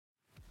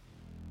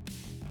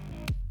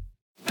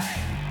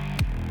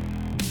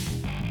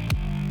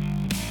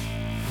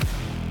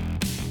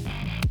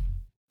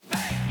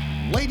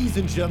Ladies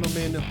and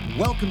gentlemen,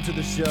 welcome to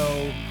the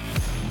show.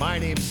 My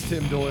name's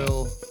Tim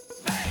Doyle,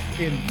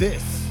 and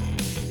this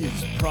is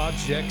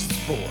Project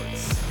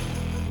Sports.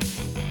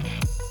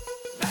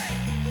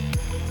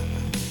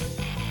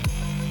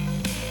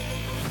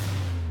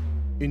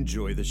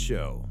 Enjoy the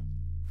show.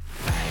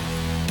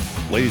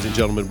 Ladies and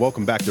gentlemen,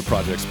 welcome back to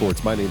Project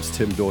Sports. My name's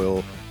Tim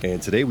Doyle, and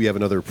today we have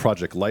another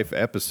Project Life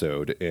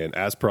episode. And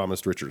as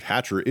promised, Richard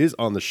Hatcher is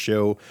on the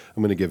show.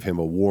 I'm going to give him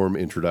a warm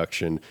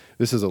introduction.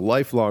 This is a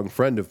lifelong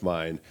friend of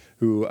mine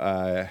who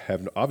I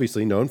have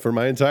obviously known for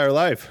my entire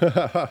life.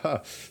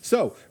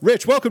 So,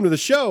 Rich, welcome to the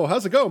show.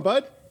 How's it going,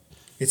 bud?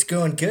 It's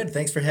going good.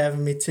 Thanks for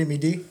having me, Timmy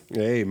D.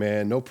 Hey,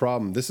 man, no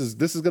problem. This is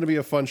going to be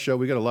a fun show.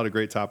 We got a lot of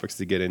great topics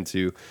to get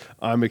into.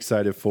 I'm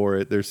excited for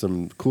it. There's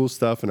some cool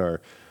stuff in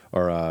our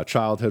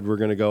childhood we're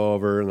going to go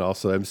over, and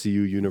also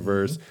MCU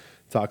universe,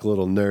 talk a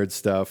little nerd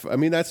stuff. I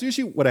mean, that's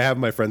usually what I have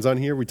my friends on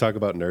here. We talk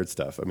about nerd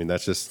stuff. I mean,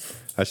 that's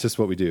just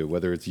what we do,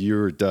 whether it's you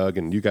or Doug,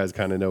 and you guys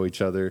kind of know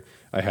each other.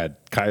 I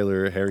had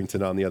Kyler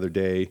Harrington on the other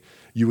day.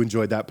 You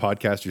enjoyed that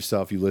podcast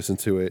yourself. You listened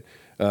to it.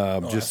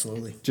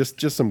 Absolutely. Just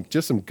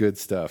some good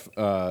stuff.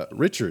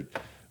 Richard,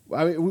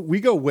 I mean, we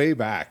go way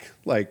back.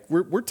 Like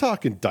we're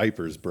talking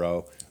diapers,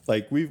 bro.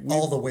 Like we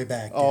all the way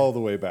back. All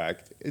the way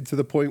back. To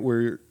the point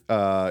where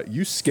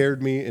you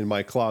scared me in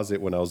my closet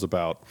when I was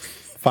about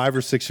 5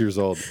 or 6 years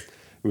old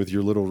with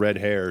your little red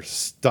hair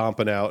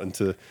stomping out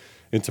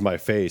into my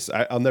face.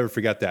 I'll never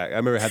forget that. I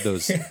remember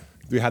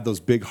we had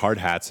those big hard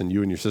hats, and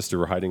you and your sister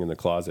were hiding in the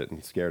closet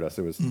and scared us.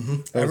 It was,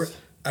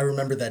 I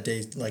remember that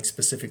day, like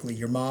specifically.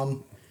 Your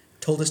mom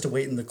told us to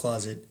wait in the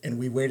closet, and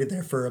we waited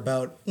there for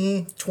about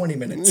 20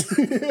 minutes.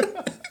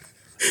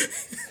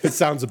 It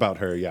sounds about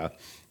her, yeah.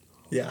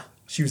 Yeah,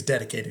 she was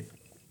dedicated.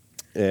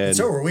 And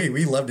so were we.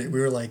 We loved it.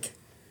 We were like,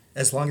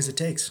 as long as it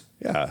takes.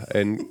 Yeah,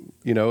 and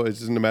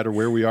it's no matter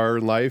where we are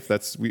in life.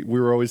 We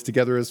were always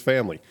together as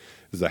family.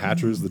 It was the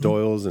Hatchers, the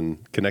Doyles,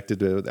 and connected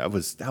to that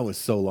was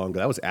so long ago.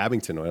 That was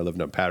Abington when I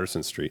lived on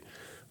Patterson Street.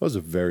 That was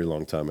a very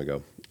long time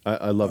ago.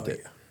 I loved it.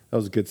 Yeah. That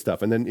was good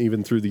stuff. And then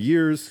even through the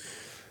years,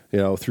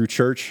 through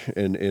church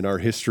and in our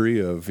history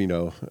of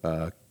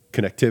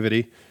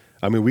connectivity.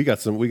 I mean, we got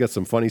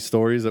some funny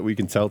stories that we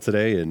can tell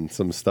today, and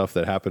some stuff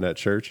that happened at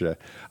church.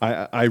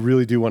 I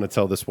really do want to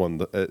tell this one.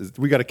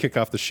 We got to kick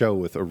off the show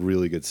with a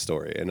really good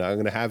story, and I'm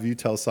going to have you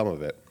tell some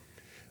of it.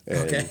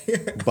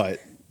 Okay. But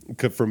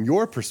from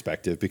your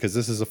perspective, because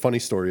this is a funny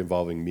story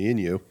involving me and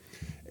you,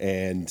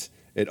 and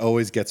it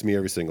always gets me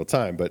every single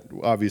time. But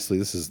obviously,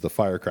 this is the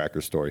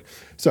firecracker story.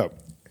 So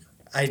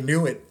I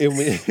knew it.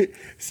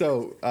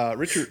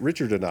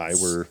 Richard and I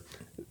were.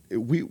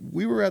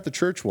 We were at the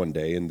church one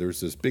day, and there's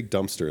this big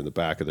dumpster in the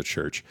back of the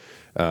church.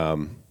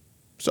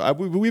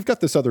 We've got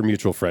this other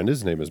mutual friend.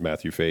 His name is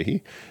Matthew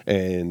Fahey,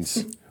 and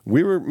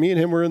me and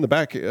him were in the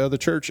back of the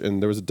church,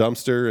 and there was a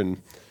dumpster,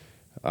 and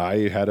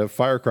I had a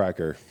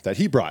firecracker that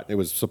he brought. It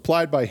was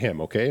supplied by him.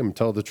 Okay, I'm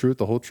telling the truth,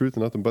 the whole truth,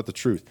 and nothing but the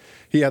truth.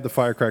 He had the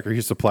firecracker. He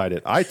supplied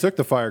it. I took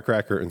the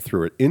firecracker and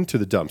threw it into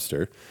the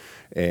dumpster.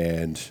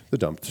 And the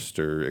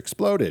dumpster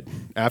exploded.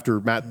 After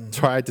Matt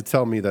tried to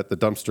tell me that the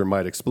dumpster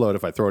might explode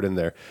if I throw it in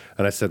there,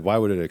 and I said, "Why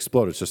would it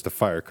explode? It's just a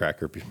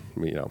firecracker."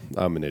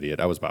 I'm an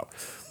idiot. I was about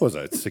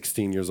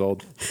 16 years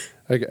old.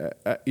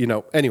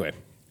 Anyway,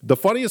 the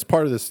funniest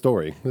part of this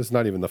story. This is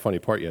not even the funny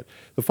part yet.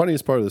 The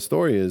funniest part of the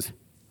story is,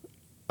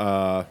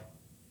 fire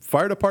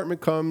department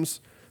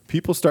comes,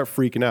 people start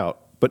freaking out,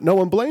 but no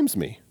one blames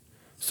me.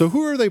 So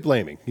who are they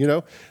blaming?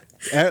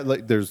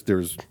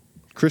 There's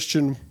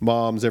Christian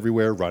moms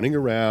everywhere running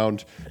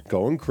around,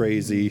 going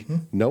crazy.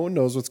 No one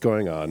knows what's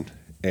going on,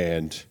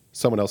 and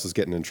someone else is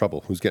getting in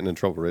trouble. Who's getting in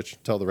trouble, Rich?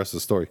 Tell the rest of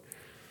the story.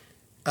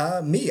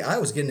 Me. I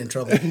was getting in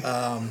trouble.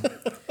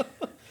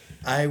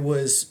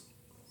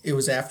 It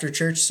was after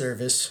church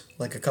service,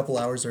 like a couple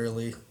hours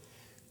early.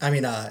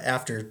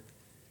 After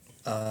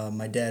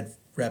my dad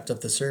wrapped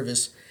up the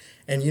service,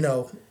 and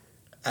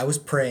I was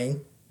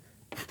praying.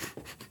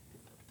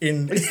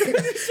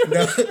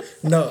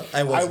 No,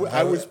 I wasn't.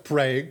 I was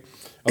praying.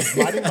 I was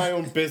minding my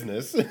own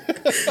business.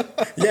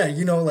 Yeah,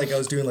 I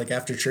was doing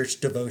after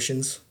church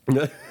devotions.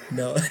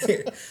 No,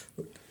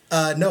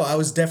 I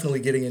was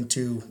definitely getting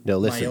into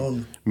my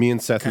own. Me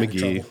and Seth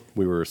McGee,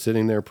 we were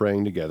sitting there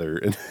praying together,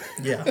 and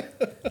yeah,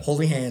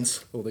 holding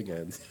hands. Holding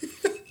hands.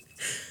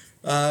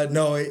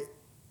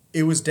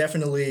 It was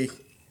definitely.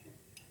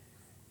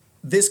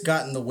 This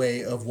got in the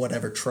way of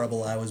whatever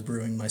trouble I was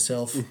brewing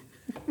myself.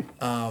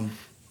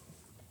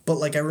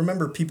 But I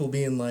remember people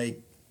being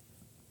like,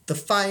 "The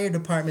fire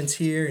department's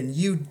here, and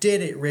you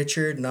did it,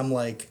 Richard." And I'm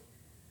like,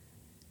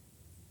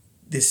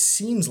 "This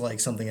seems like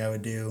something I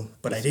would do,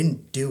 but I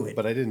didn't do it."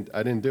 But I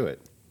didn't do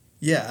it.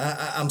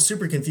 Yeah, I'm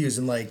super confused.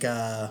 And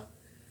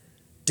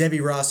Debbie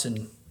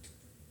Rawson,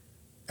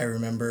 I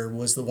remember,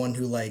 was the one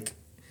who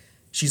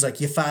she's like,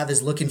 "Your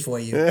father's looking for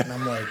you," and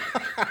I'm like,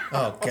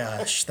 "Oh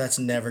gosh, that's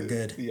never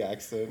good." The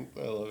accent,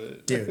 I love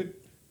it, dude.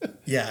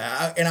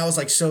 Yeah, and I was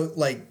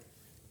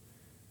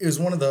it was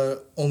one of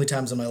the only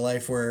times in my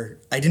life where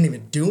I didn't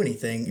even do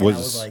anything. And I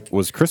was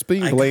was Chris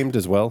being blamed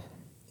as well?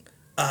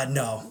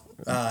 No.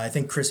 I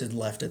think Chris had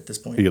left at this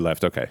point. He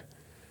left. Okay.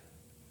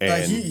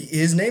 And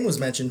His name was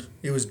mentioned.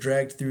 It was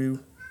dragged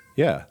through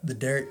yeah. the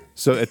dirt.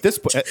 So at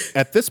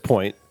this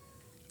point,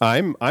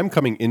 I'm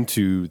coming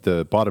into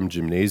the bottom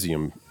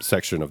gymnasium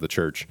section of the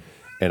church,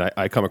 and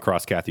I come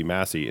across Kathy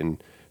Massey,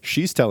 and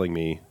she's telling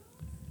me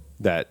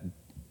that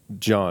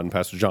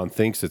Pastor John,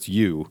 thinks it's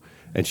you,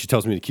 and she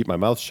tells me to keep my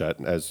mouth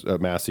shut, as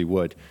Massey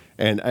would.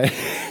 And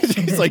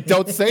she's like,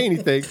 "Don't say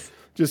anything,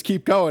 just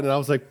keep going." And I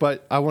was like,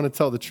 "But I want to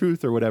tell the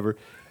truth or whatever."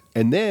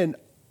 And then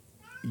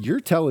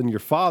you're telling your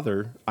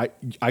father,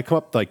 I come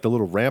up like the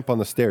little ramp on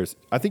the stairs.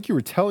 I think you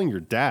were telling your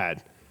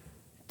dad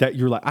that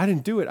you're like, I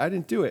didn't do it.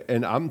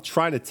 And I'm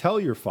trying to tell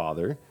your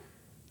father.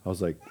 I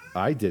was like,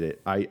 I did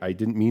it. I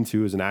didn't mean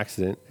to. It was an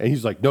accident. And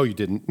he's like, no, you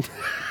didn't.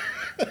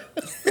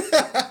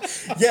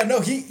 Yeah, no,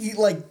 he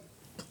like,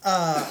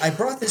 I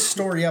brought this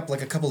story up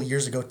like a couple of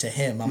years ago to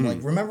him. I'm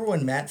like, remember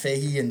when Matt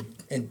Fahey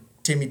and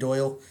Timmy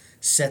Doyle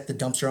set the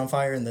dumpster on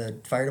fire and the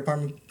fire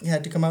department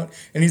had to come out?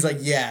 And he's like,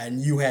 yeah,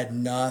 and you had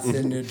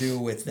nothing to do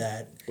with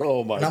that.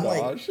 Oh my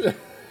gosh.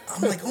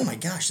 I'm like, oh my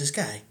gosh, this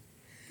guy.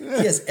 He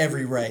has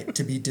every right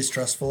to be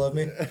distrustful of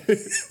me.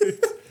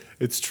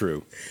 It's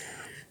true.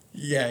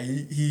 Yeah,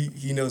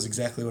 he knows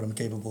exactly what I'm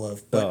capable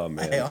of. But Oh,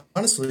 man. I,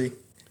 honestly,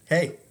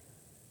 hey,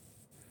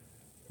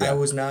 I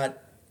was not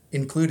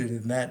included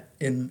in that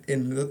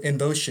in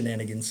those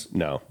shenanigans.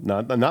 No,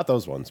 not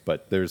those ones,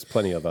 but there's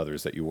plenty of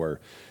others that you were.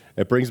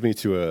 It brings me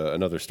to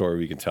another story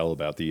we can tell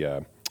about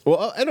the.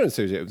 Well, I don't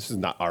say this is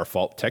not our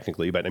fault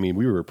technically, but I mean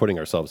we were putting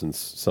ourselves in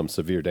some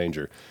severe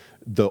danger.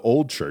 The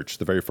old church,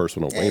 the very first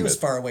one in Weymouth. It was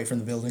far away from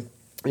the building.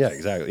 Yeah,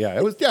 exactly. Yeah,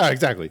 it was. Yeah,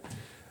 exactly.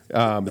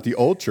 But the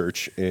old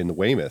church in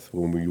Weymouth,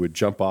 when we would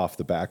jump off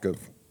the back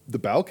of the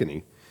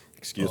balcony,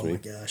 Oh my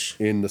gosh.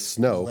 in the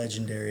snow,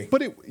 Legendary.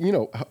 But it,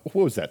 what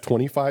was that?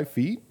 25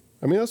 feet?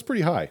 I mean, that's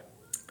pretty high.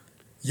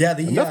 Yeah,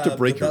 Enough to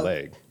break your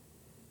leg.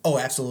 Oh,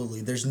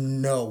 absolutely. There's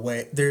no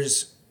way.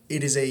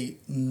 It is a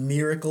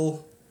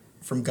miracle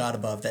from God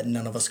above that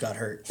none of us got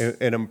hurt.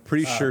 And I'm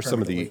pretty sure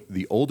some of permanently.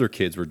 the older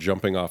kids were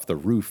jumping off the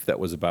roof that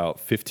was about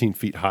 15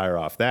 feet higher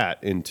off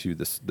that into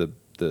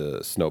the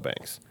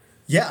snowbanks.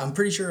 Yeah, I'm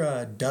pretty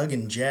sure Doug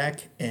and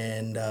Jack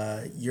and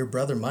your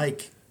brother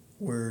Mike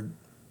were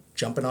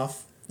jumping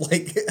off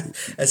like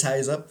as high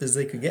as up as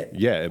they could get.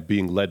 Yeah,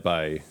 being led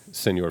by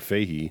Senor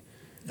Fahey,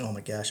 Oh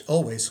my gosh,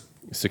 always.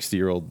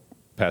 60-year-old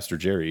Pastor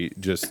Jerry,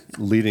 just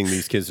leading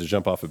these kids to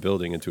jump off a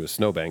building into a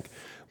snowbank.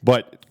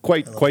 But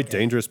quite guy.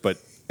 dangerous, but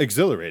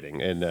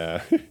exhilarating,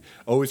 and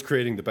always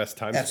creating the best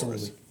times for us.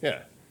 Absolutely.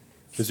 Yeah.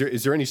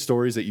 Is there any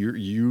stories that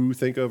you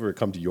think of or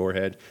come to your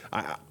head?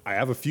 I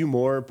have a few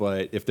more,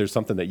 but if there's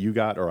something that you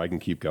got, or I can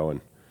keep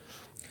going.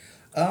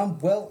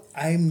 Well,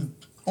 I'm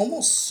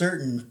almost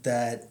certain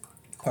that.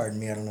 Pardon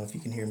me, I don't know if you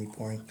can hear me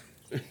pouring.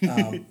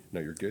 No,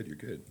 you're good. You're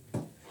good.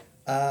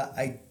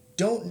 I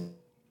don't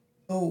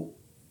know.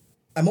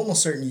 I'm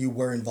almost certain you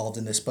were involved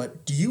in this,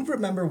 but do you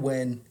remember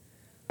when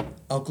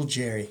Uncle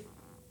Jerry?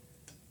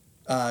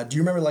 Do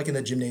you remember, like in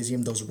the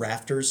gymnasium, those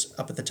rafters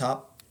up at the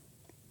top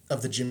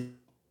of the gym?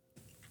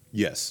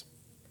 Yes.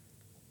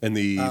 And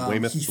the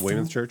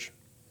Weymouth Church?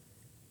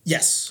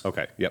 Yes.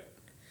 Okay, yep.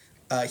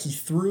 He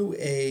threw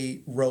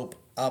a rope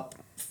up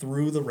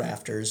through the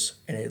rafters,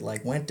 and it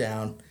like went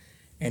down,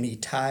 and he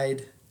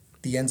tied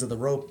the ends of the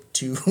rope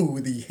to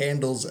the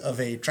handles of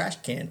a trash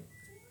can.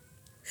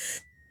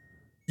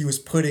 He was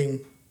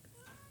putting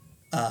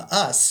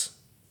us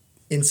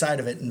inside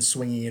of it and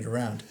swinging it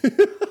around.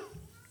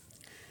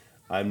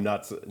 I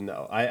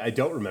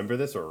don't remember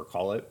this or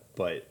recall it,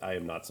 but I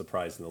am not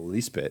surprised in the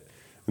least bit.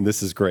 And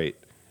this is great.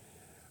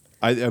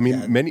 I mean,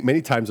 Yeah.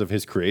 many times of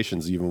his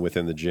creations, even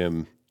within the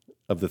gym,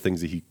 of the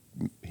things that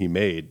he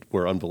made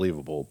were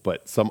unbelievable,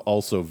 but some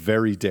also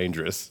very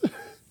dangerous.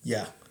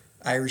 Yeah,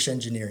 Irish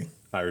engineering.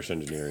 Irish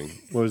engineering.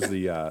 What was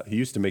the? He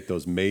used to make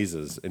those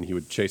mazes, and he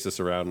would chase us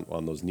around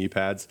on those knee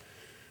pads.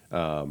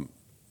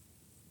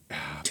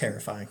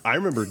 Terrifying. I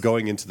remember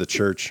going into the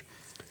church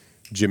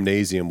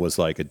gymnasium was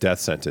like a death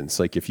sentence.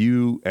 Like if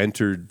you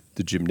entered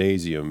the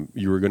gymnasium,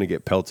 you were going to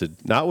get pelted,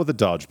 not with a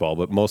dodgeball,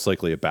 but most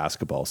likely a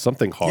basketball,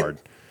 something hard.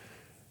 Yep.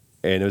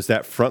 And it was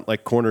that front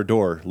like corner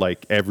door,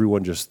 like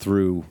everyone just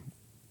threw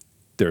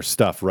their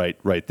stuff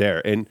right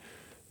there. And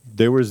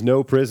there was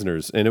no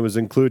prisoners, and it was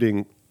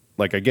including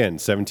like, again,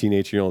 17,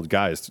 18-year-old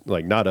guys,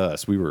 like not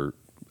us. We were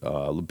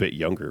a bit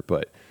younger,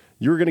 but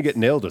you were going to get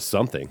nailed to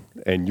something,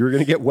 and you were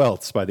going to get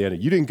welts by the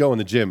end. You didn't go in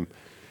the gym.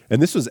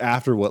 And this was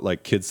after what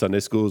like Kids Sunday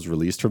School was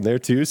released from there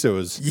too. So it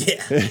was,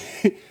 Yeah.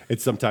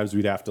 it's sometimes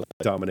we'd have to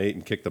dominate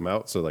and kick them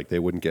out so like they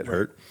wouldn't get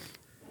hurt.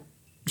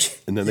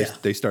 And then Yeah.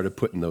 they started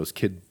putting those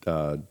kid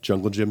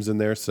jungle gyms in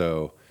there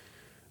so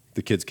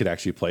the kids could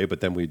actually play. But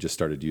then we just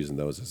started using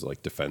those as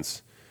like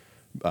defense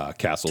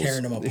castles.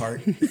 Tearing them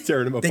apart.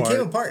 Tearing them They apart.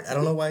 came apart. I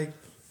don't know why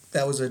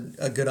that was a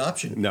good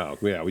option. No,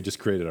 yeah, we just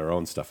created our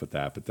own stuff with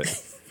that.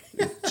 But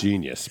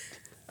genius.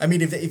 I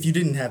mean, if you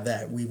didn't have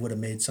that, we would have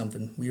made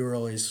something. We were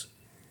always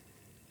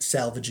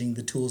salvaging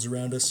the tools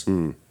around us.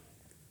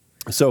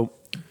 So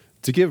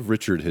to give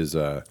Richard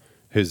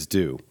his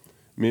due,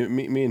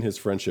 Me and his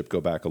friendship go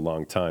back a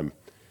long time,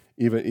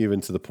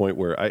 even to the point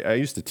where I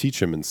used to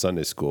teach him in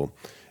Sunday school,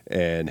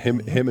 and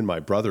him and my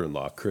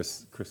brother-in-law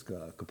Chris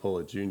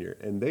Coppola Jr.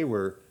 and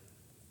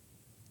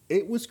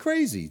it was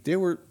crazy. They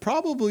were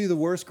probably the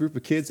worst group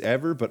of kids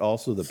ever, but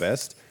also the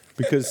best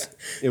because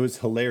it was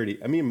hilarity.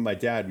 I mean, my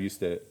dad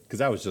used to,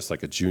 because I was just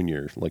like a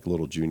junior, like a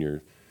little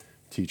junior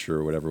teacher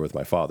or whatever with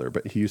my father,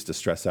 but he used to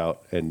stress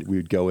out, and we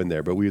would go in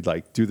there, but we would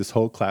like do this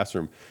whole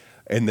classroom,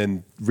 and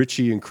then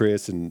Richie and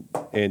Chris and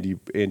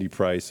Andy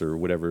Price or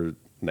whatever,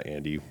 not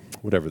Andy,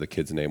 whatever the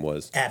kid's name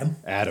was,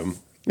 Adam,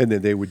 and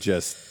then they would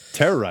just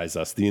terrorize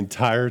us the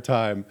entire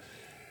time.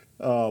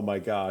 Oh my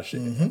gosh,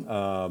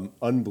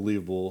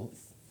 unbelievable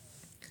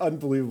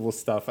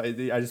stuff. I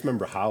just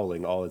remember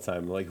howling all the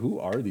time, like, who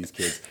are these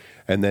kids?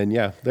 And then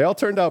they all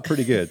turned out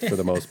pretty good for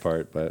the most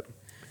part, but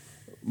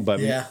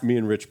yeah. me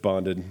and Rich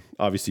bonded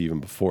obviously even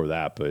before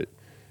that, but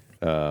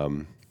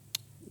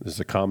there's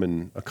a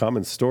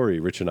common story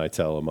Rich and I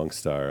tell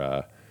amongst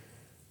our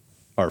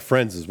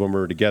friends is when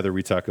we're together,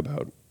 we talk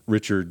about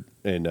Richard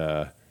and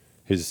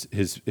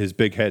his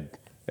big head,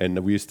 and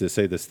we used to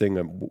say this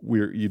thing,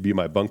 you'd be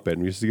my bunk bed,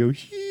 and we used to go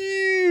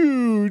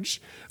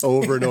huge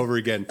over and over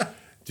again.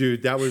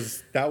 Dude, that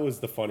was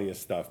the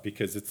funniest stuff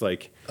because it's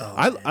like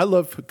I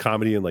love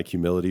comedy and like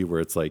humility where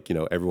it's like,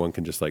 everyone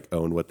can just like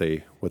own what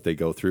they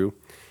go through.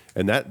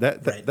 And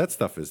that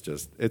stuff is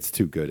just, it's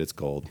too good. It's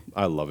gold.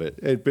 I love it.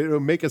 It'll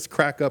make us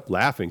crack up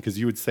laughing because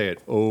you would say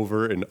it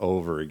over and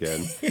over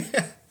again.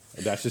 Yeah.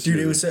 And that's just Dude,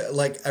 it was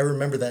like, I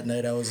remember that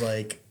night I was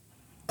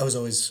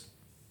always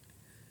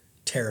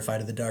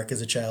terrified of the dark as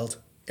a child.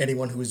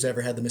 Anyone who has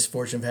ever had the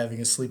misfortune of having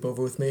a sleepover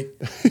with me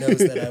knows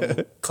that I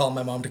will call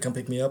my mom to come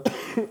pick me up.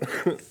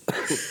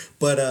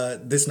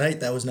 But this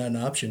night, that was not an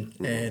option.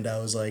 And I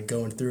was like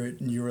going through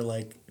it, and you were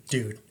like,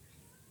 dude,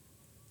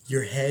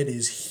 your head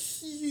is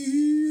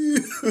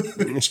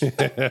huge. And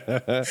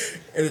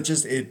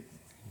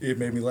it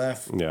made me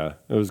laugh. Yeah,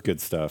 it was good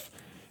stuff.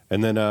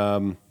 And then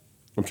I'm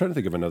trying to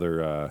think of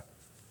another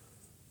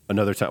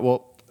time.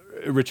 Well,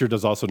 Richard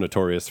is also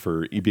notorious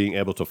for being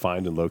able to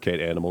find and locate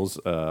animals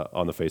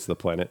on the face of the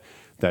planet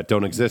that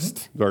don't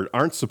exist or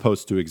aren't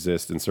supposed to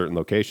exist in certain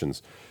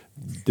locations.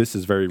 This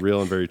is very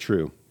real and very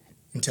true.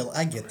 Until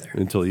I get there.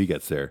 Until he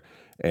gets there.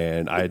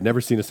 And I had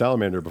never seen a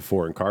salamander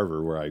before in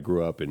Carver, where I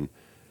grew up in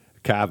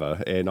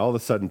Cava. And all of a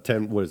sudden,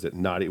 it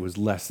was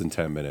less than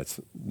 10 minutes.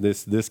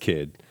 This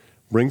kid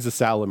brings a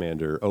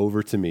salamander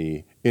over to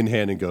me in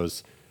hand and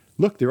goes,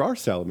 "Look, there are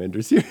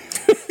salamanders here."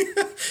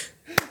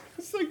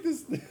 It's like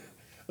this.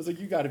 I was like,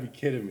 you got to be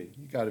kidding me.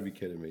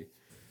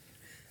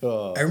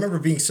 I remember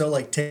being so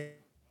like taken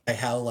by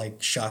how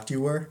like shocked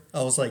you were.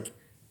 I was like,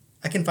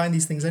 I can find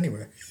these things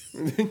anywhere.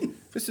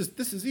 This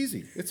is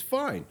easy. It's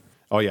fine.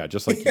 Oh yeah,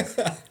 just like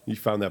you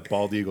found that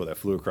bald eagle that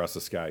flew across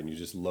the sky and you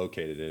just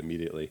located it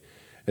immediately.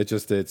 It's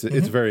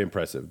very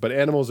impressive. But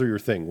animals are your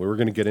thing. We're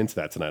going to get into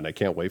that tonight, and I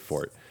can't wait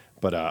for it.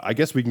 But I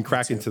guess we can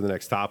crack into the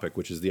next topic,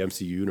 which is the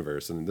MCU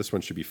universe, and this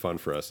one should be fun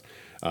for us.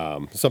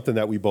 Something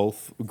that we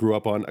both grew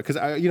up on, because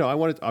I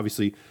wanted,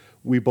 obviously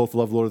we both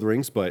love Lord of the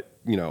Rings, but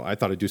I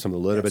thought I'd do something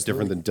a little bit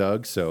different than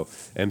Doug. So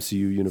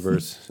MCU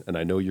universe, and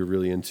I know you're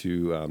really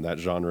into that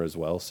genre as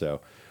well. So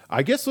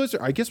I guess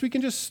we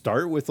can just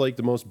start with like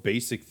the most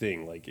basic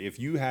thing. Like if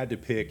you had to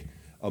pick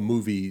a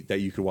movie that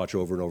you could watch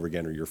over and over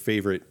again, or your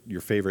favorite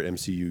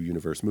MCU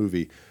universe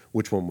movie,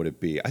 which one would it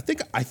be? I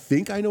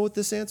think I know what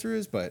this answer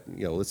is, but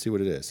let's see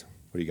what it is.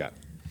 What do you got?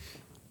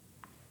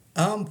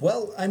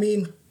 Well, I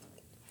mean,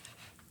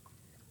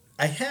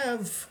 I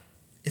have,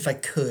 if I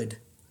could,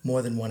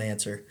 more than one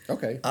answer.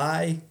 Okay.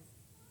 I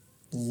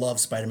love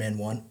Spider-Man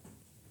 1.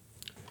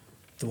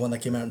 The one that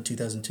came out in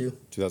 2002.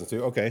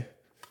 2002, okay.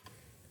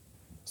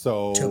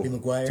 So Tobey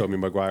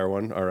Maguire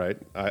one. All right.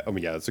 I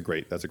mean, yeah, that's a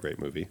great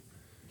movie.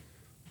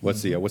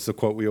 What's the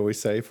quote we always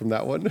say from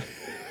that one?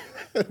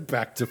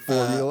 Back to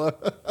formula.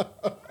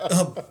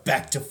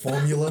 Back to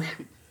formula.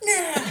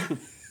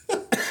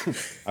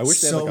 I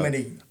wish they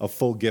had a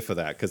full GIF of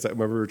that, because I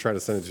remember we were trying to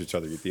send it to each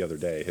other the other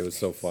day. It was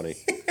so funny.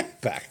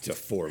 Back to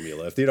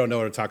formula. If you don't know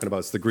what I'm talking about,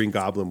 it's the Green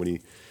Goblin when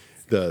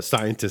the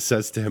scientist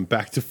says to him,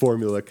 "Back to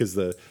formula," because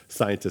the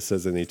scientist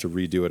says they need to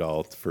redo it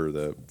all for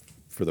the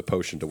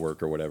potion to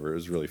work or whatever. It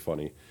was really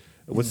funny.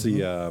 What's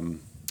the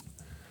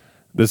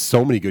There's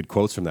so many good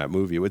quotes from that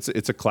movie.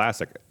 It's a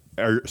classic.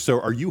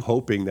 Are you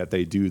hoping that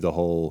they do the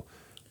whole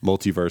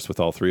multiverse with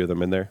all three of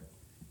them in there?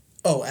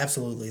 Oh,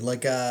 absolutely.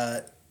 Like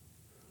at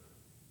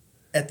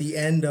the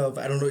end of,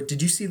 I don't know,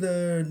 did you see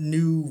the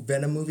new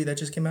Venom movie that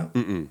just came out?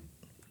 Mm-mm.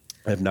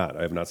 I have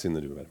not seen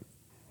the new Venom.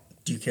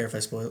 Do you care if I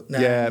spoil it? Nah,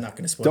 yeah, I'm not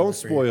going to spoil it. Don't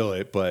spoil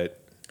it,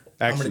 but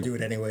actually, I'm going to do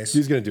it anyways.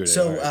 He's going to do it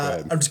anyway.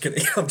 So I'm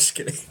just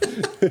kidding.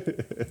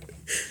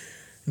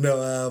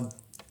 No,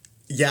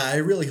 yeah, I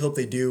really hope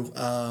they do.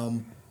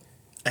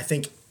 I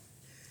think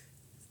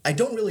I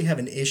don't really have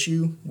an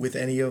issue with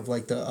any of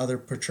like the other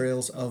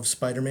portrayals of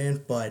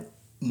Spider-Man, but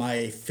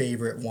my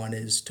favorite one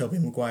is Tobey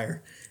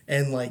Maguire.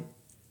 And like,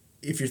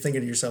 if you're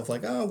thinking to yourself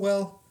like, oh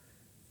well,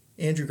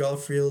 Andrew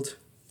Garfield,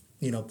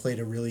 played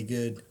a really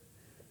good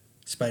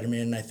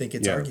Spider-Man, and I think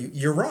it's Yeah.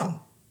 you're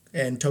wrong.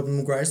 And Tobey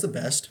Maguire's the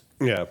best.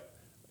 Yeah.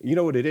 You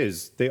know what it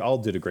is? They all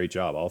did a great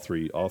job. All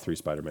three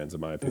Spider-Mans, in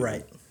my opinion.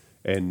 Right.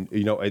 And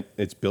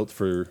it's built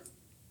for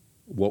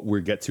what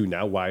we get to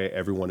now. Why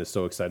everyone is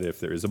so excited if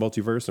there is a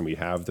multiverse and we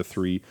have the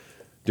 3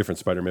 different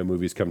Spider-Man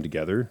movies come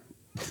together.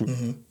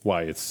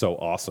 Why it's so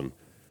awesome.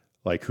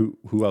 Like who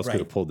else could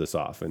have Right. pulled this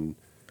off? And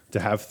to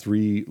have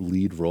 3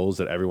 lead roles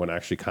that everyone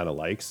actually kind of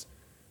likes,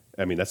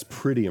 I mean, that's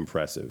pretty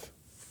impressive.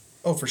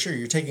 Oh, for sure.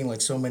 You're taking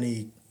like so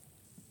many,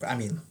 I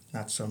mean,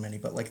 not so many,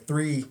 but like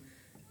 3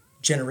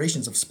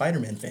 generations of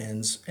Spider-Man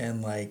fans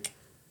and like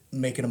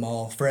making them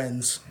all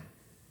friends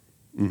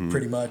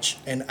pretty much.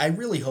 And I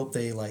really hope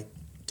they like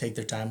take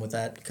their time with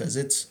that because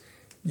it's,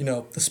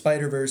 the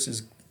Spider-Verse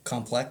is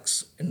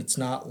complex and it's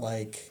not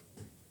like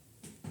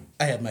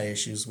I have my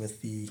issues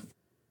with the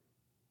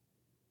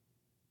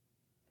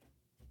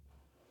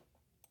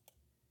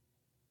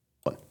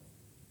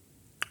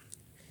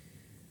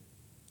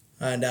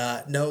and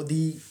no,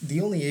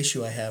 the only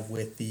issue I have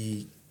with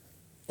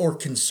or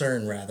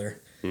concern rather,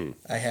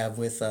 I have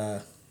with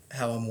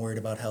how I'm worried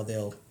about how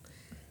they'll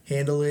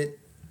handle it.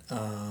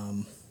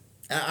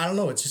 I don't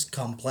know. It's just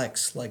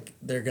complex. Like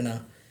they're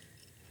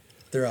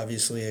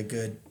obviously a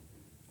good.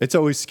 It's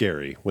always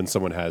scary when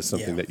someone has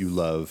something Yeah. that you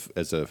love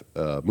as a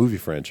movie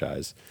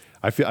franchise.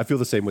 I feel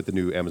the same with the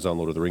new Amazon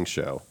Lord of the Rings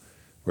show,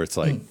 where it's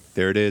like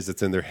there it is,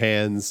 it's in their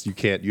hands.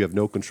 You have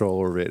no control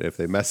over it. If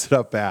they mess it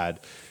up bad,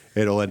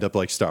 it'll end up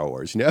like Star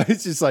Wars.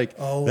 It's just like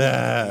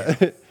Yeah.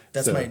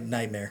 That's So, my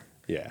nightmare.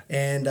 yeah.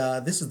 And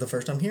this is the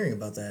first I'm hearing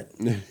about that.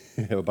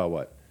 About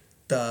what?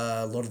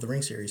 The Lord of the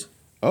Rings series.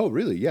 Oh,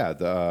 really? Yeah,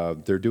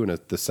 they're doing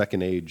the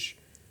Second Age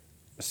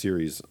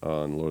series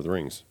on Lord of the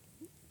Rings,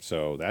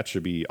 so that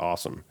should be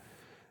awesome.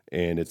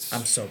 And it's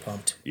I'm so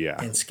pumped.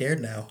 Yeah. And scared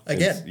now. it's-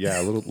 Again.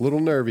 yeah, a little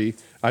nervy.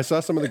 I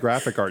saw some of the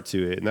graphic art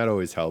to it, and that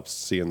always helps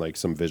seeing like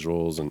some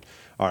visuals and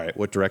all right,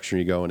 what direction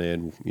are you going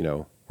in?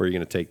 Where are you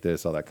going to take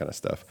this? All that kind of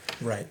stuff.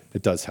 Right.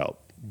 It does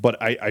help,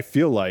 but I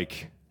feel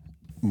like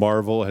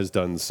Marvel has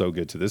done so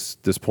good to this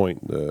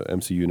point, the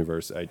MCU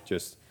universe.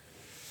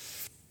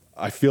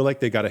 I feel like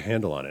they got a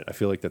handle on it. I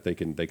feel like that they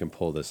can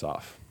pull this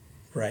off.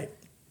 Right.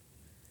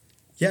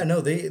 Yeah, no,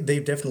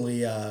 they've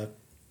definitely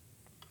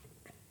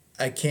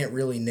I can't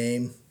really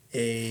name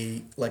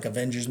a like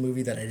Avengers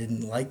movie that I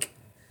didn't like.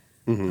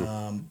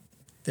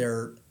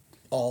 They're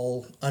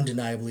all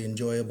undeniably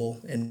enjoyable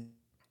and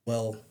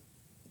well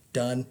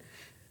done.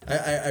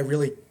 I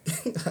really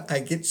I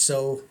get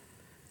so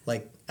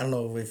like I don't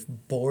know if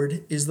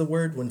bored is the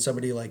word when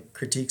somebody like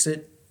critiques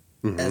it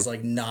as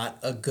like not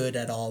a good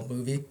at all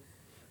movie.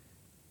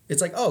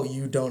 It's like, oh,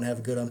 you don't have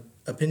a good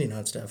opinion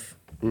on stuff.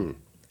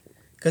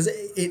 Because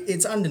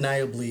it's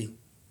undeniably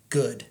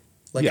good.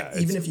 Like, Yeah,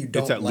 even if you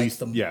don't it's at like least,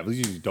 them. yeah, at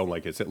least you don't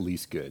like it, it's at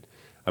least good.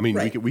 I mean,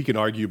 Right. we can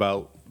argue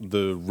about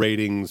the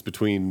ratings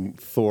between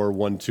Thor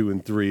 1, 2,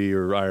 and 3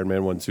 or Iron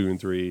Man 1, 2, and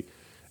 3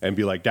 and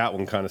be like, that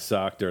one kind of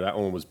sucked or that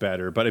one was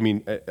better. But I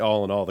mean,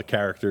 all in all, the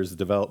characters, the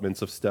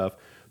developments of stuff,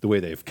 the way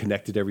they've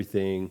connected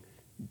everything,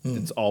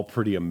 it's all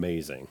pretty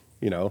amazing,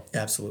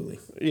 Absolutely.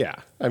 Yeah.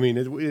 I mean,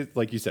 it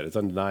like you said, it's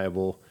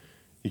undeniable.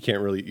 You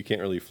can't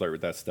really flirt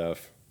with that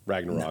stuff.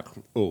 Ragnarok.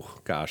 No. Oh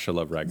gosh, I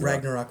love Ragnarok.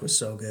 Ragnarok was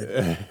so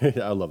good.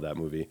 I love that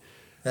movie.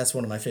 That's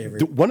one of my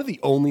favorites. One of the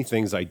only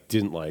things I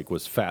didn't like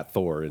was Fat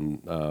Thor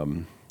and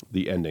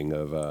the ending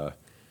of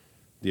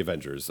the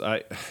Avengers.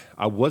 I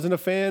wasn't a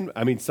fan.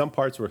 I mean, some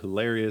parts were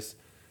hilarious.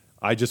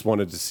 I just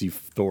wanted to see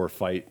Thor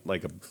fight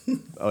like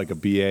a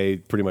BA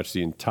pretty much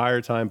the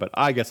entire time. But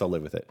I guess I'll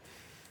live with it.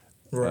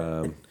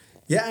 Right.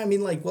 Yeah, I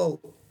mean, like, well,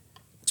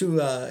 to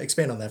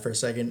expand on that for a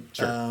second.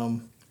 Sure.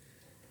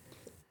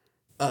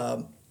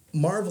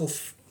 Marvel,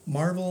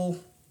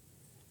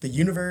 the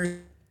universe,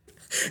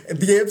 the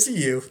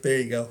MCU. There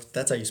you go.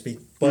 That's how you speak.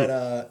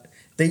 But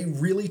they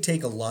really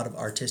take a lot of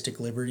artistic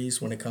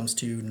liberties when it comes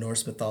to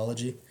Norse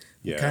mythology.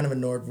 Yeah. Kind of a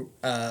nerd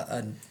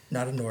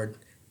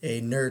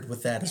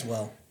with that as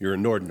well. You're a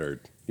Nord nerd.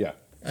 Yeah.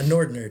 A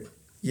Nord nerd.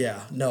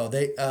 Yeah. No,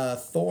 they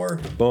Thor.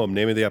 Boom.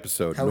 Name of the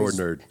episode. How Nord is-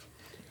 nerd.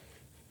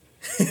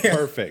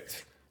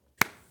 Perfect.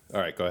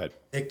 All right. Go ahead.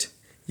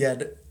 Yeah,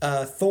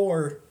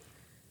 Thor.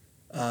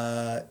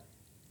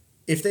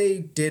 If they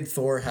did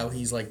Thor how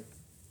he's like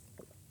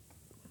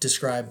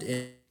described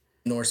in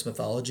Norse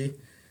mythology,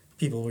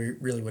 people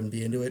really wouldn't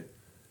be into it.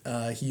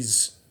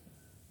 He's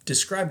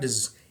described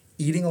as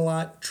eating a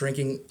lot,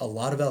 drinking a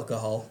lot of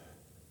alcohol,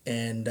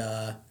 and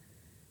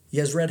he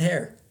has red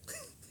hair.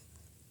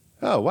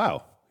 Oh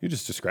wow. You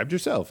just described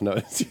yourself.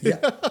 No. Yeah.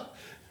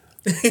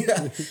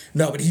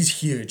 No, but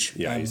he's huge.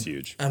 Yeah, he's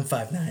huge. I'm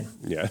 5'9".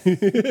 Yeah.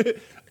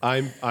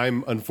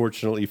 I'm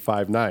unfortunately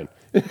 5'9".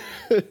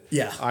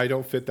 Yeah. I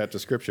don't fit that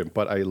description,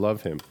 but I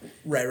love him.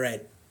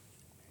 Right.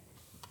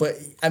 But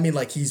I mean,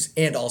 like he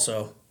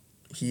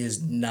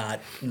is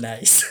not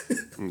nice.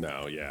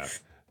 No, yeah.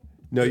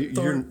 No, Thor's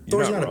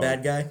you're not a wrong.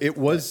 bad guy. It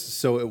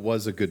was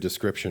a good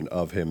description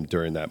of him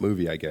during that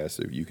movie, I guess.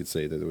 If you could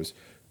say that it was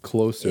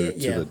closer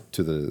Yeah.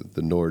 to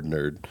the Nord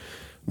nerd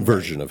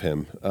version of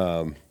him.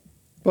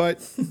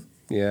 But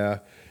yeah,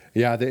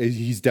 Yeah,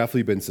 he's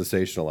definitely been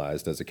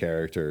sensationalized as a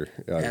character,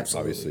 Absolutely.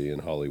 obviously in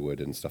Hollywood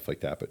and stuff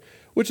like that. But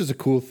which is a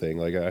cool thing.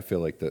 Like I feel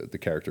like the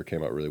character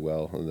came out really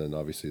well, and then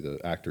obviously the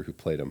actor who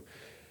played him,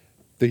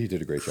 he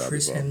did a great job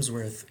Chris as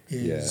well. Hemsworth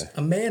is Yeah.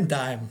 a man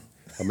dime.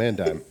 A man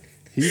dime.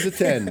 He's a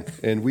 10,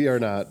 and we are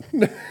not.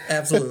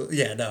 Absolutely.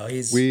 Yeah, no,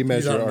 he's We he's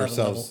measure on another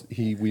ourselves.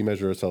 level. We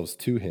measure ourselves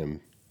to him,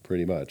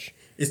 pretty much.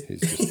 It's,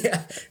 He's just-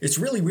 yeah, it's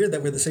really weird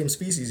that we're the same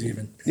species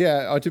even.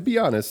 Yeah, to be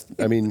honest,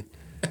 I mean,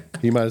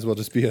 he might as well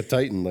just be a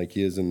Titan like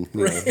he is in,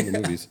 in the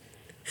movies.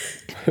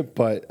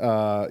 But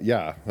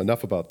yeah,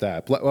 enough about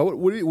that. What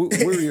were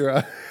your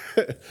what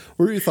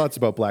were your thoughts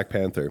about Black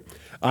Panther?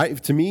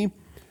 To me,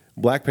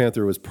 Black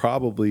Panther was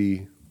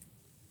probably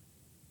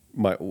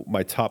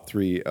my top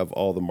 3 of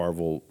all the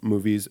Marvel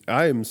movies.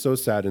 I am so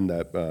saddened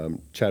that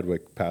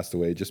Chadwick passed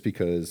away, just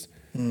because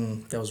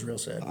That was real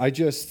sad. I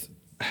just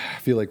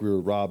feel like we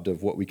were robbed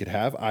of what we could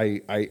have.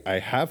 I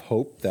have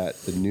hope that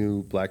the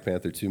new Black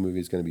Panther 2 movie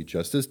is going to be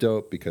just as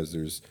dope, because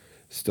there's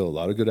still a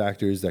lot of good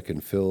actors that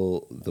can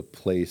fill the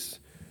place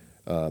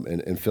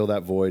and fill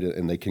that void,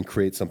 and they can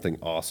create something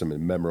awesome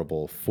and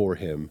memorable for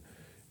him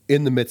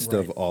in the midst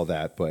of Right. all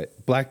that.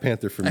 But Black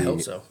Panther for me, I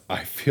hope so.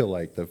 I feel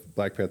like the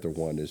Black Panther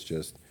 1 is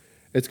just,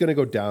 it's going to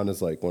go down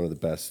as like one of the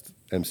best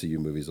MCU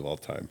movies of all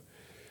time.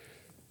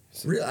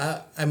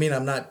 I mean,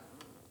 I'm not.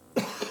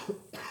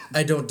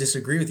 I don't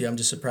disagree with you. I'm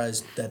just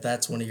surprised that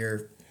that's one of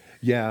your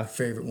Yeah,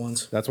 favorite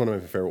ones. that's one of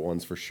my favorite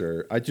ones for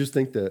sure. I just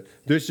think that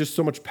there's just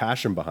so much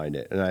passion behind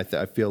it, and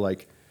I feel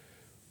like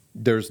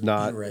there's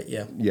not. You're right.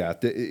 Yeah. Yeah,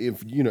 if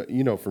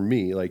for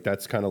me, like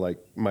that's kind of like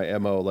my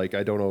MO. Like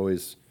I don't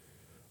always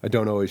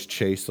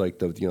chase like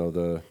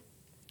the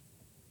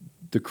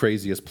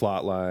craziest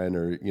plot line,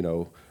 or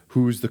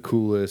who's the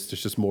coolest.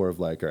 It's just more of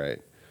like, all right,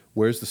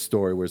 where's the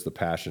story, where's the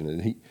passion,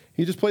 and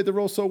he just played the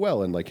role so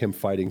well, and like him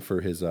fighting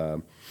for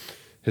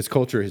his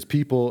culture, his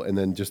people, and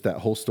then just that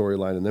whole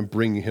storyline, and then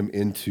bringing him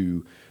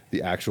into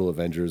the actual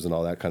Avengers and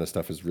all that kind of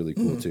stuff is really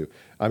cool too.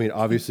 I mean,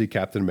 obviously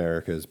Captain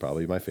America is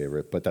probably my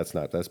favorite, but that's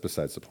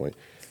besides the point,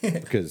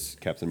 because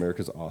Captain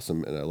America is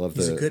awesome, and I love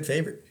He's a good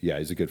favorite. Yeah,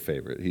 he's a good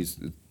favorite.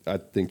 I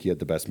think he had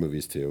the best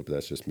movies too, but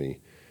that's just me.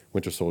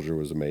 Winter Soldier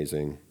was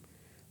amazing.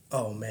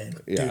 Oh man.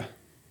 Yeah. Dude,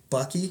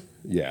 Bucky.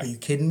 Yeah. Are you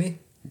kidding me?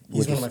 He's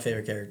Winter one of my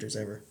favorite characters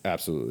ever.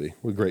 Absolutely.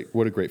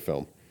 What a great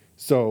film.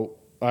 So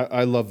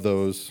I love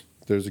those.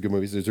 Those are good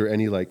movies. Is there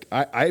any like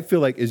I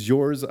feel like, is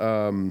yours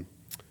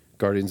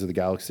Guardians of the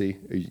Galaxy?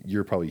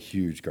 You're probably a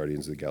huge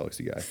Guardians of the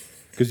Galaxy guy,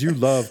 because you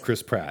love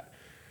Chris Pratt.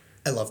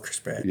 I love Chris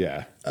Pratt.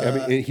 Yeah.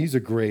 I mean,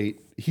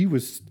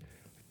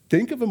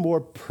 think of a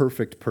more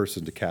perfect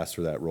person to cast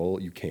for that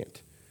role. You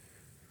can't.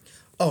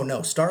 Oh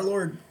no,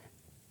 Star-Lord.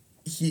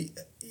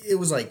 It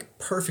was like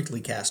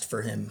perfectly cast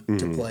for him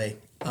to play.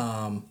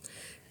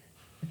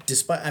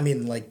 Despite, I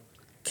mean, like,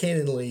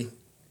 canonly,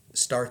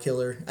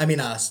 Star-Lord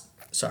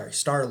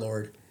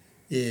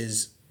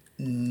is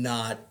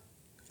not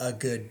a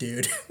good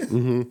dude.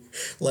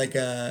 Like,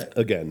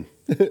 Again,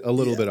 a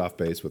little bit off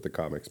base with the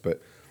comics,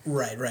 but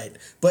right.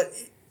 But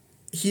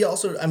he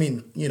also, I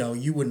mean,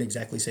 you wouldn't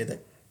exactly say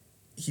that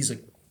he's a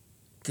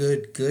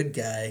good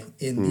guy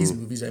in these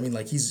movies. I mean,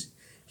 like,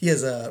 he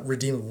has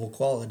redeemable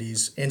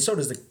qualities, and so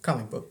does the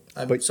comic book.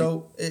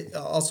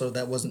 Also,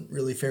 that wasn't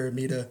really fair of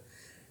me to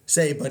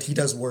say, but he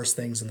does worse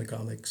things in the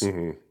comics.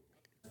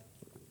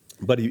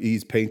 but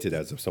he's painted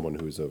as someone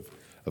who's of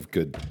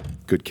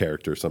good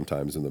character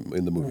sometimes in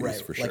the movies,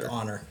 Right, for sure. like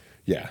honor.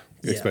 Yeah,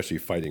 Yeah. especially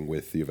fighting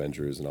with the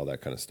Avengers and all that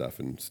kind of stuff,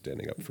 and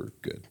standing up for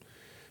good.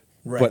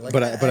 Right.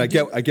 But I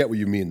get what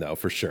you mean, though,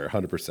 for sure,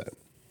 100%.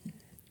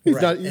 He's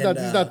Right,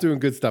 not doing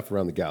good stuff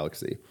around the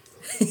galaxy.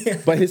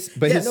 But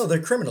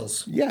they're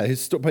criminals. Yeah,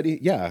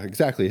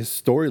 exactly. His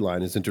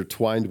storyline is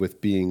intertwined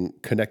with being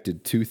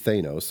connected to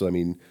Thanos. So I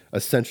mean,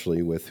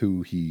 essentially with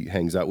who he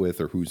hangs out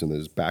with or who's in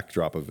his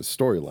backdrop of his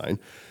storyline.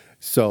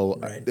 So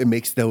Right. it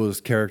makes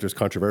those characters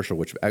controversial,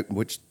 which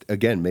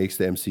again makes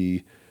the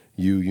MCU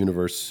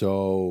universe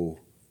so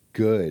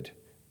good,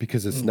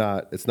 because it's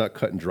not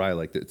cut and dry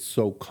like that. It's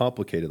so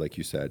complicated, like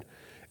you said.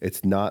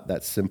 It's not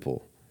that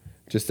simple.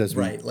 Just as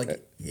Right.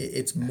 Like,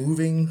 it's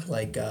moving.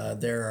 Like,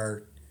 there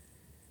are.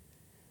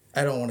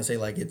 I don't want to say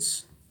like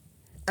it's.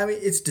 I mean,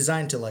 it's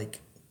designed to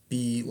like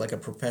be like a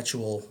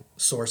perpetual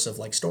source of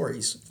like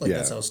stories. Like, Yeah.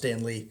 that's how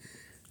Stan Lee,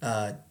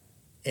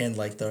 and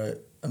like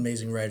the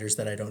amazing writers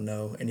that I don't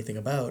know anything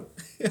about,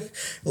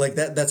 like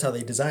that's how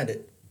they designed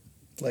it.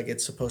 Like,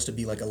 it's supposed to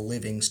be like a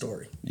living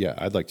story. Yeah,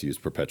 I'd like to use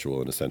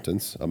perpetual in a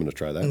sentence. I'm going to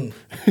try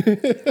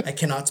that. I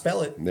cannot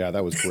spell it. Yeah,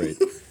 that was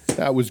great.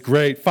 That was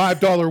great.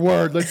 $5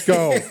 word. Let's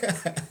go.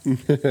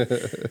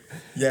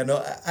 Yeah,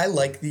 no, I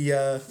like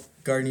the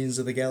Guardians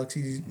of the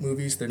Galaxy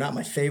movies. They're not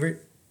my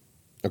favorite,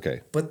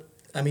 Okay. but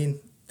I mean,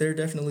 they're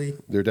definitely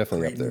They're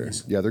definitely great up there.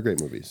 movies. Yeah, they're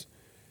great movies.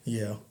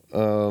 Yeah.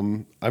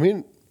 I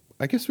mean,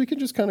 I guess we can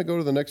just kind of go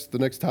to the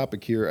next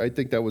topic here. I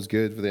think that was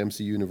good for the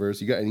MCU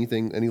universe. You got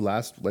any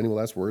last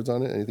words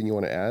on it? Anything you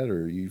want to add,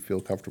 or you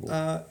feel comfortable?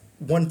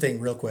 One thing,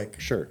 real quick,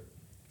 Sure.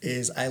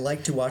 is I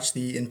like to watch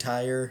the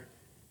entire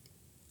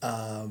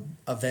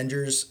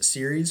Avengers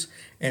series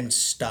and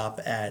stop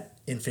at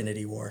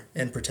Infinity War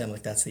and pretend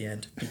like that's the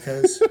end,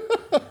 because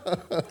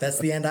that's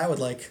the end I would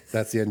like.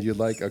 That's the end you'd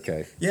like?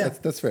 Okay. Yeah.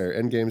 That's fair.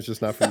 Endgame's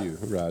just not for you,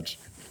 Raj.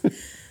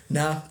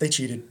 Nah, they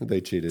cheated.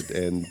 They cheated,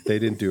 and they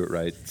didn't do it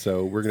right.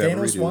 So we're going to have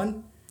a Thanos redo.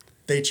 won.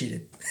 They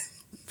cheated.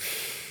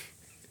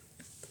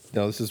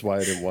 No, this is why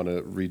I didn't want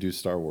to redo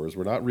Star Wars.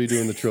 We're not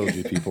redoing the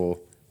trilogy,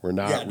 people. We're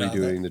not Yeah, no,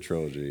 redoing the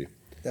trilogy.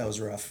 That was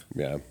rough.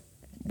 Yeah.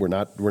 We're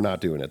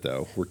not doing it,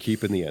 though. We're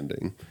keeping the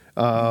ending.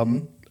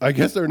 I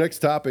guess our next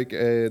topic,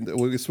 and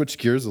we'll switch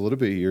gears a little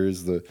bit here,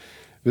 is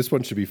this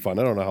one should be fun.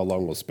 I don't know how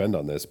long we'll spend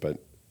on this, but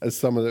as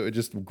some of it,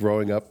 just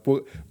growing up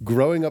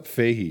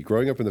Fahey,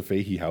 growing up in the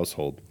Fahey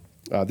household.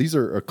 These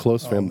are a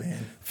close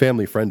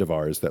family friend of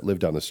ours that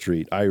lived down the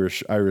street,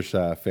 Irish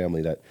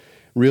family that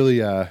really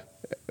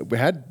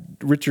had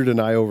Richard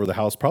and I over the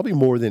house probably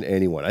more than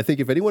anyone. I think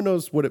if anyone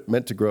knows what it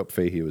meant to grow up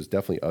Fahey, it was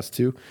definitely us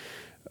two.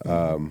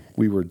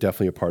 We were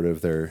definitely a part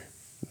of their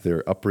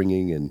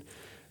upbringing, and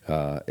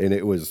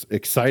it was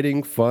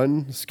exciting,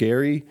 fun,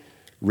 scary,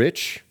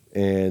 rich,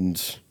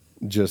 and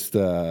just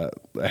a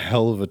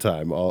hell of a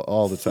time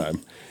all the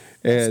time.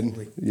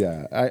 And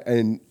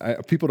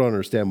Absolutely. people don't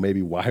understand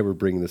maybe why we're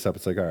bringing this up.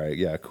 It's like, all right,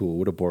 yeah, cool.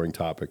 What a boring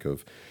topic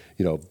of,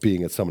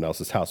 being at someone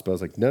else's house. But I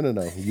was like, no,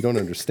 you don't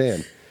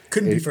understand.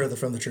 Couldn't be further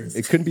from the truth.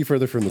 It couldn't be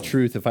further from the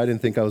truth. If I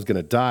didn't think I was going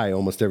to die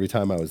almost every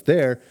time I was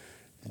there,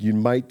 you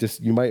might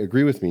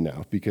agree with me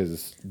now,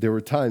 because there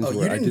were times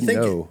where I didn't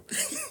know.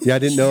 Yeah, I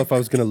didn't know if I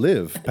was going to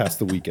live past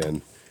the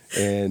weekend,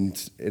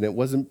 and it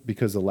wasn't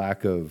because of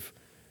lack of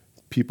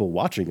people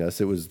watching us.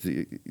 It was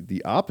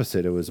the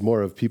opposite. It was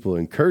more of people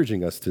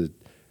encouraging us to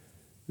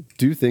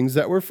do things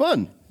that were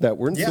fun, that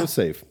weren't so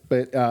safe.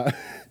 But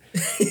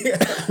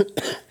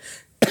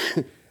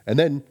and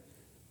then,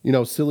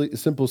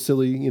 simple,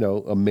 silly,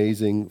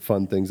 amazing,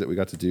 fun things that we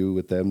got to do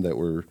with them that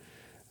were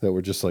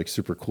just like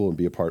super cool, and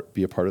be a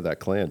part of that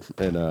clan.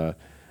 And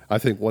I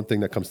think one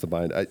thing that comes to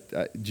mind,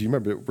 do you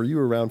remember, were you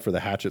around for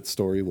the hatchet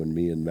story when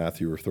me and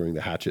Matthew were throwing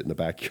the hatchet in the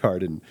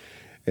backyard,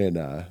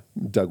 and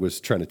Doug was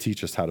trying to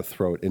teach us how to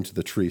throw it into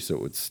the tree so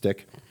it would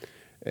stick,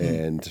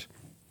 and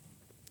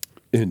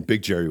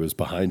Big Jerry was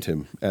behind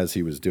him as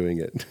he was doing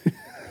it.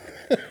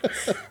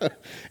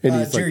 And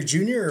he's Jerry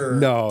Jr. or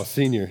no,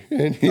 senior.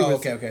 And he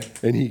okay.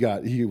 And he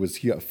got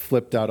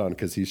flipped out on,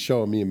 because he's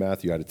showing me and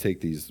Matthew how to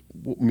take these.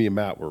 Me and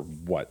Matt were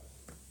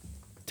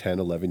 10,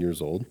 11 years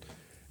old,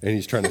 and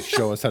he's trying to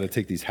show us how to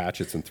take these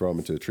hatchets and throw them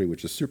into a tree,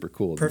 which is super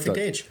cool. Perfect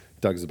age.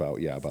 Doug's about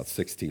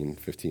 16,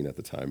 15 at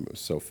the time. It was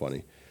so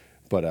funny.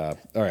 But all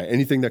right,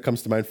 anything that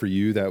comes to mind for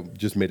you that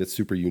just made it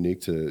super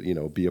unique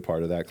to be a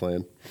part of that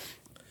clan?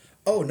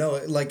 Oh no!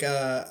 Like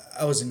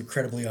I was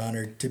incredibly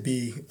honored to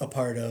be a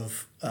part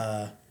of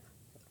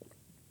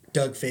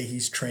Doug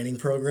Fahey's training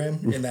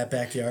program in that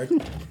backyard.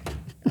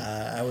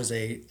 I was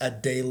a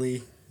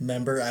daily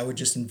member. I would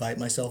just invite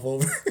myself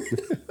over.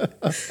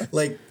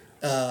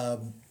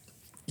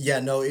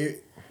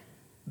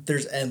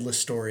 There's endless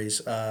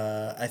stories.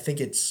 I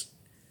think it's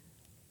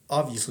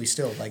obviously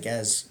still, like,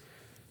 as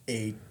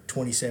a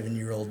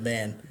 27-year-old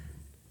man,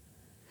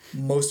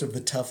 most of the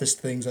toughest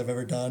things I've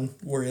ever done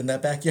were in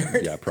that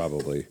backyard. Yeah,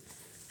 probably.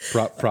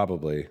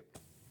 Probably.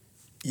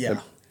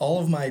 Yeah. All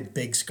of my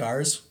big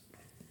scars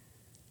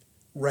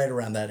right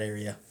around that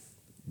area.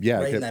 Yeah.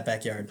 Right in that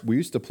backyard. We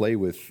used to play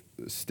with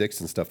sticks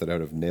and stuff that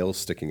would have nails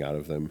sticking out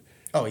of them.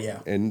 Oh, yeah.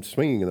 And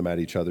swinging them at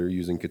each other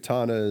using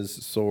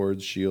katanas,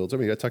 swords, shields. I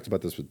mean, I talked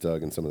about this with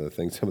Doug and some of the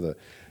things, some of the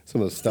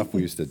stuff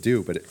we used to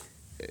do.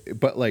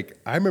 But like,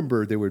 I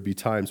remember there would be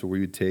times where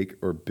we would take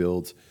or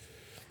build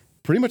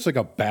pretty much like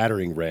a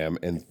battering ram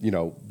and,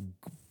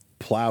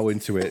 plow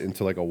into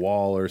like a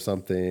wall or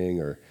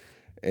something,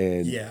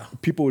 and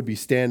people would be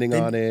standing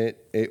on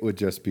it. It would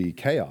just be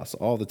chaos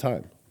all the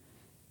time.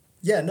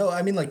 Yeah, no,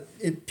 I mean,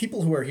 like,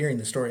 people who are hearing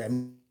the story, I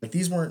mean, like,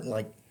 these weren't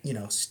like,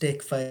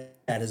 stick fight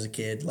as a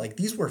kid. Like,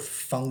 these were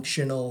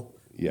functional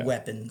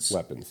weapons.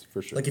 Weapons,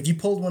 for sure. Like, if you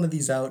pulled one of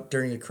these out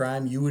during a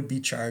crime, you would be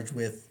charged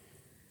with,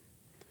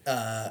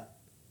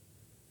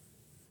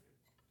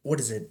 what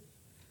is it?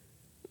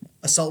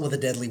 Assault with a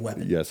deadly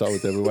weapon. Yeah, assault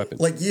with a deadly weapon.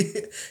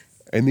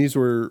 And these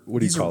were, what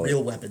do you call it? These are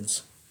real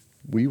weapons.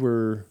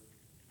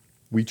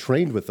 We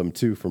trained with them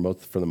too for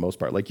the most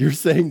part. Like you're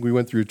saying, we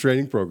went through a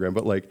training program,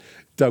 but like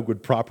Doug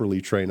would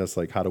properly train us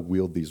like how to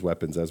wield these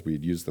weapons as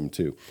we'd use them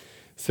too.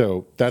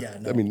 So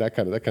I mean, that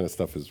kind of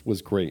stuff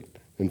was great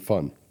and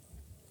fun.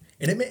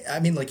 And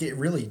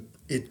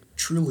it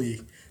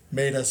truly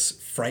made us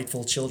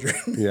frightful children.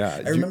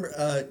 Yeah. I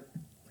remember,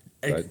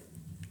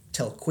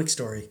 tell a quick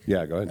story.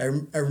 Yeah, go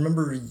ahead. I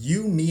remember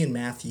you, me, and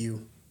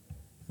Matthew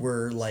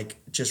were like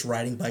just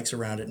riding bikes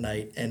around at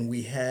night, and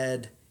we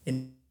had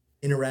an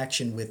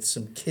interaction with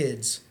some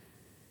kids.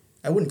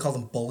 I wouldn't call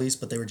them bullies,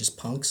 but they were just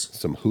punks.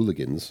 Some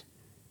hooligans.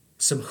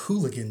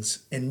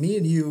 And me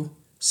and you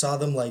saw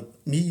them,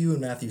 you and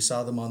Matthew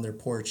saw them on their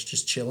porch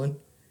just chilling.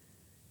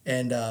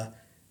 And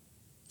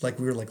we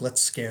were like,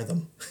 let's scare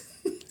them.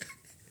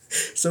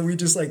 So we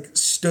just like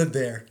stood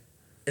there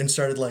and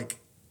started like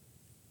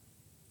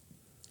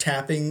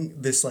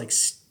tapping this like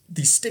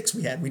these sticks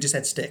we had. We just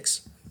had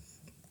sticks.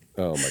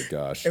 Oh my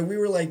gosh. And we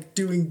were like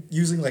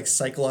using like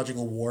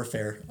psychological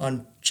warfare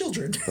on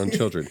children. On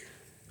children.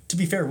 To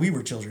be fair, we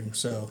were children,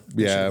 so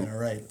we should have been all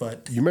right.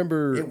 But you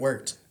remember it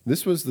worked.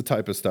 This was the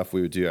type of stuff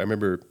we would do. I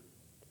remember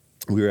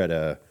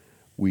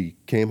we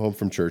came home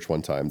from church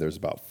one time. There's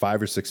about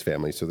 5 or 6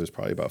 families, so there's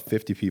probably about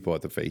 50 people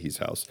at the Fahey's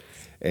house.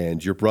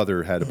 And your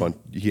brother had a bunch.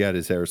 He had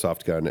his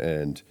airsoft gun,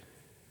 and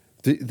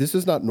this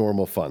is not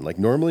normal fun. Like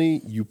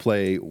normally, you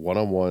play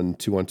 1-on-1,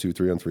 2-on-2,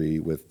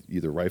 3-on-3 with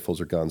either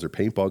rifles or guns or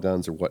paintball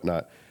guns or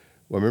whatnot.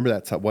 Well, I remember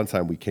that one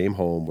time we came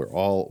home. We're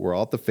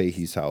all at the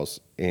Fahey's house,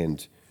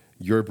 and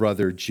your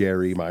brother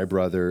Jerry, my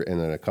brother, and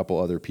then a couple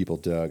other people.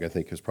 Doug, I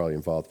think, is probably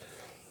involved.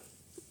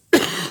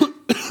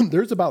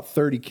 There's about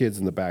 30 kids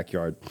in the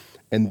backyard,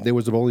 and there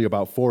was only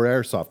about 4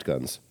 airsoft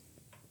guns.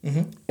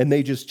 And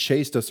they just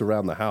chased us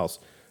around the house,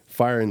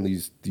 firing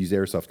these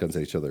airsoft guns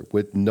at each other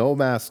with no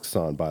masks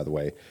on, by the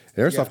way.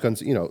 And airsoft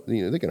guns, you know,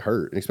 they can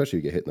hurt, especially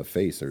if you get hit in the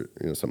face or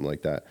something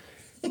like that.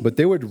 But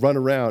they would run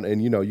around,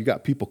 and, you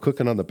got people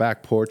cooking on the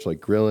back porch,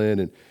 like grilling,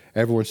 and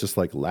everyone's just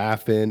like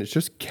laughing. It's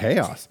just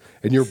chaos.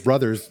 And your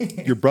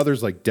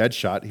brother's like dead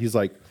shot. He's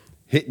like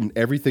hitting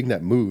everything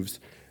that moves.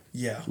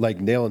 Yeah. Like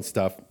nailing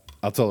stuff.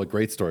 I'll tell a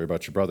great story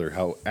about your brother,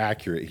 how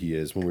accurate he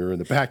is. When we were in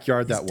the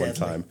backyard that one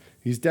time,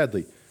 he's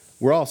deadly.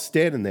 We're all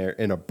standing there,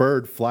 and a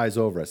bird flies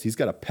over us. He's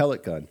got a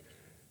pellet gun.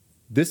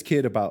 This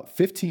kid about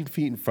 15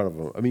 feet in front of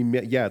him. I mean,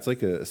 yeah, it's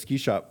like a ski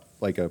shop,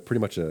 like a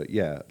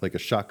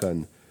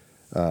shotgun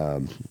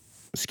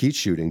skeet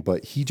shooting.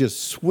 But he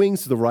just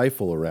swings the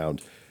rifle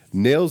around,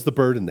 nails the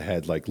bird in the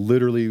head, like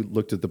literally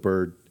looked at the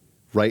bird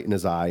right in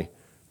his eye,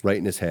 right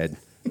in his head.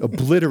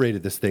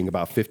 Obliterated this thing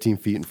about 15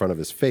 feet in front of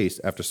his face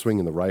after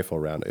swinging the rifle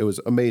around. It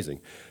was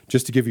amazing.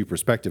 Just to give you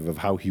perspective of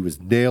how he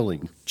was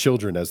nailing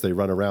children as they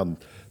run around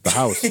the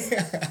house,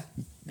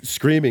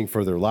 screaming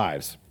for their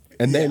lives.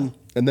 And then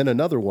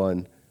another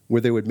one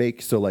where they would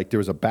make, so like there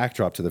was a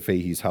backdrop to the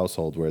Fahey's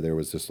household where there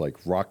was this like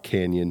rock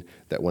canyon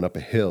that went up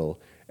a hill,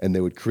 and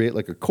they would create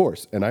like a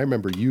course. And I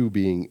remember you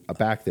being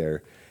back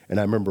there, and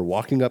I remember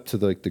walking up to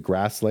the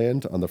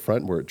grassland on the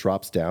front where it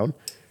drops down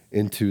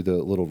into the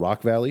little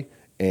rock valley.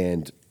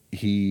 And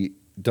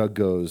Doug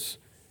goes,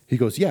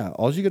 yeah,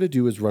 all you got to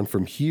do is run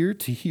from here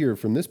to here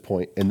from this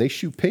point, and they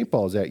shoot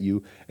paintballs at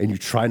you, and you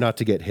try not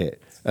to get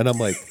hit. And I'm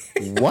like,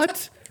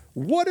 what?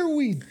 What are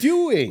we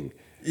doing?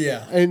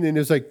 Yeah. And then it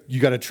was like, you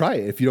got to try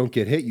it. If you don't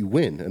get hit, you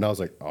win. And I was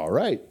like, all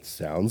right,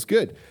 sounds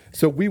good.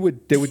 So they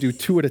would do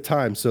 2 at a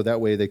time, so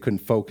that way they couldn't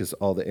focus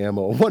all the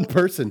ammo on one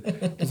person.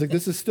 I was like,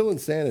 this is still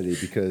insanity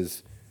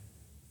because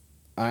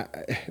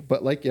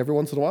but like every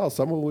once in a while,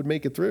 someone would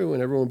make it through,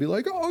 and everyone would be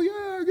like, "Oh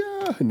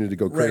yeah," and it'd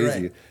go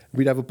crazy. Right.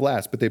 We'd have a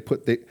blast. But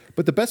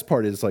but the best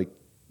part is like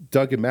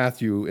Doug and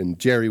Matthew and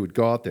Jerry would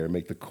go out there and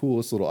make the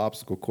coolest little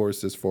obstacle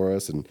courses for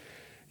us, and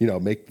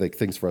make like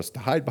things for us to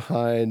hide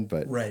behind.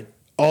 But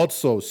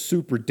also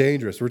super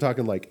dangerous. We're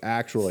talking like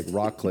actual like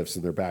rock cliffs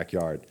in their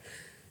backyard.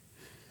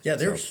 Yeah,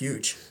 they're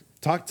huge.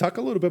 Talk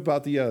a little bit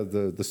about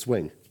the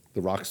swing,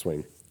 the rock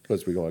swing,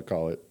 as we want to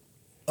call it.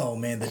 Oh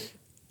man,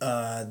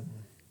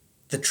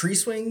 the tree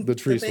swing? The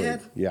tree swing,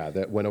 yeah,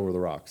 that went over the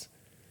rocks.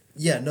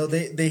 Yeah, no,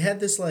 they had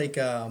this like,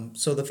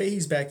 so the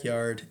Fahey's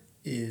backyard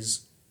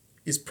is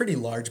pretty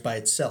large by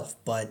itself,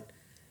 but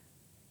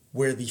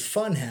where the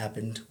fun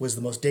happened was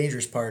the most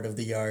dangerous part of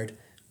the yard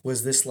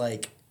was this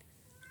like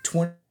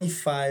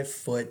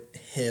 25-foot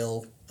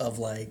hill of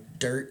like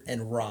dirt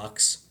and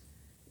rocks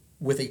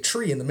with a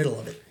tree in the middle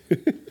of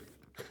it.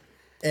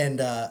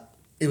 And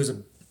it was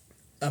a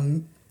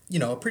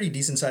pretty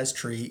decent sized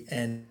tree,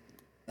 and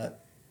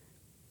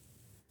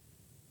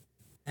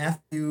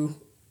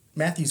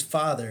Matthew's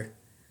father,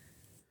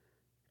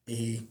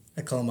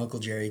 I call him Uncle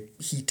Jerry,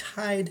 he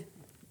tied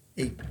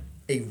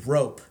a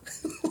rope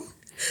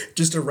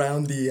just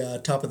around the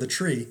top of the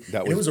tree.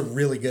 It was a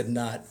really good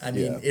knot. I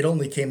mean, it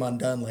only came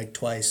undone like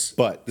twice.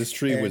 But this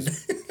tree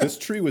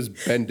was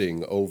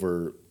bending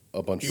over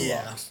a bunch of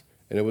rocks.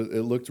 And it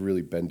looked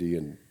really bendy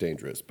and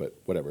dangerous, but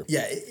whatever.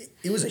 Yeah,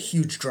 it was a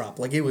huge drop.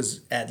 Like it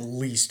was at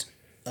least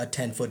a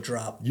 10-foot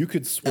drop. You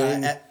could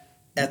swing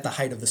at the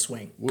height of the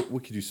swing.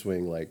 What could you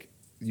swing? Like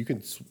you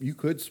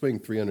could swing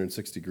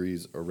 360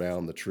 degrees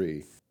around the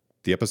tree.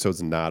 The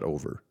episode's not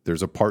over.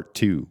 There's a part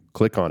 2.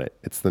 Click on it.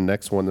 It's the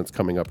next one that's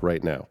coming up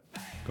right now.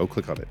 Go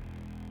click on it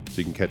so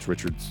you can catch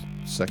Richard's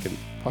second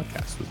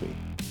podcast with me.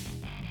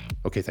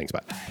 Okay, thanks.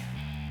 Bye.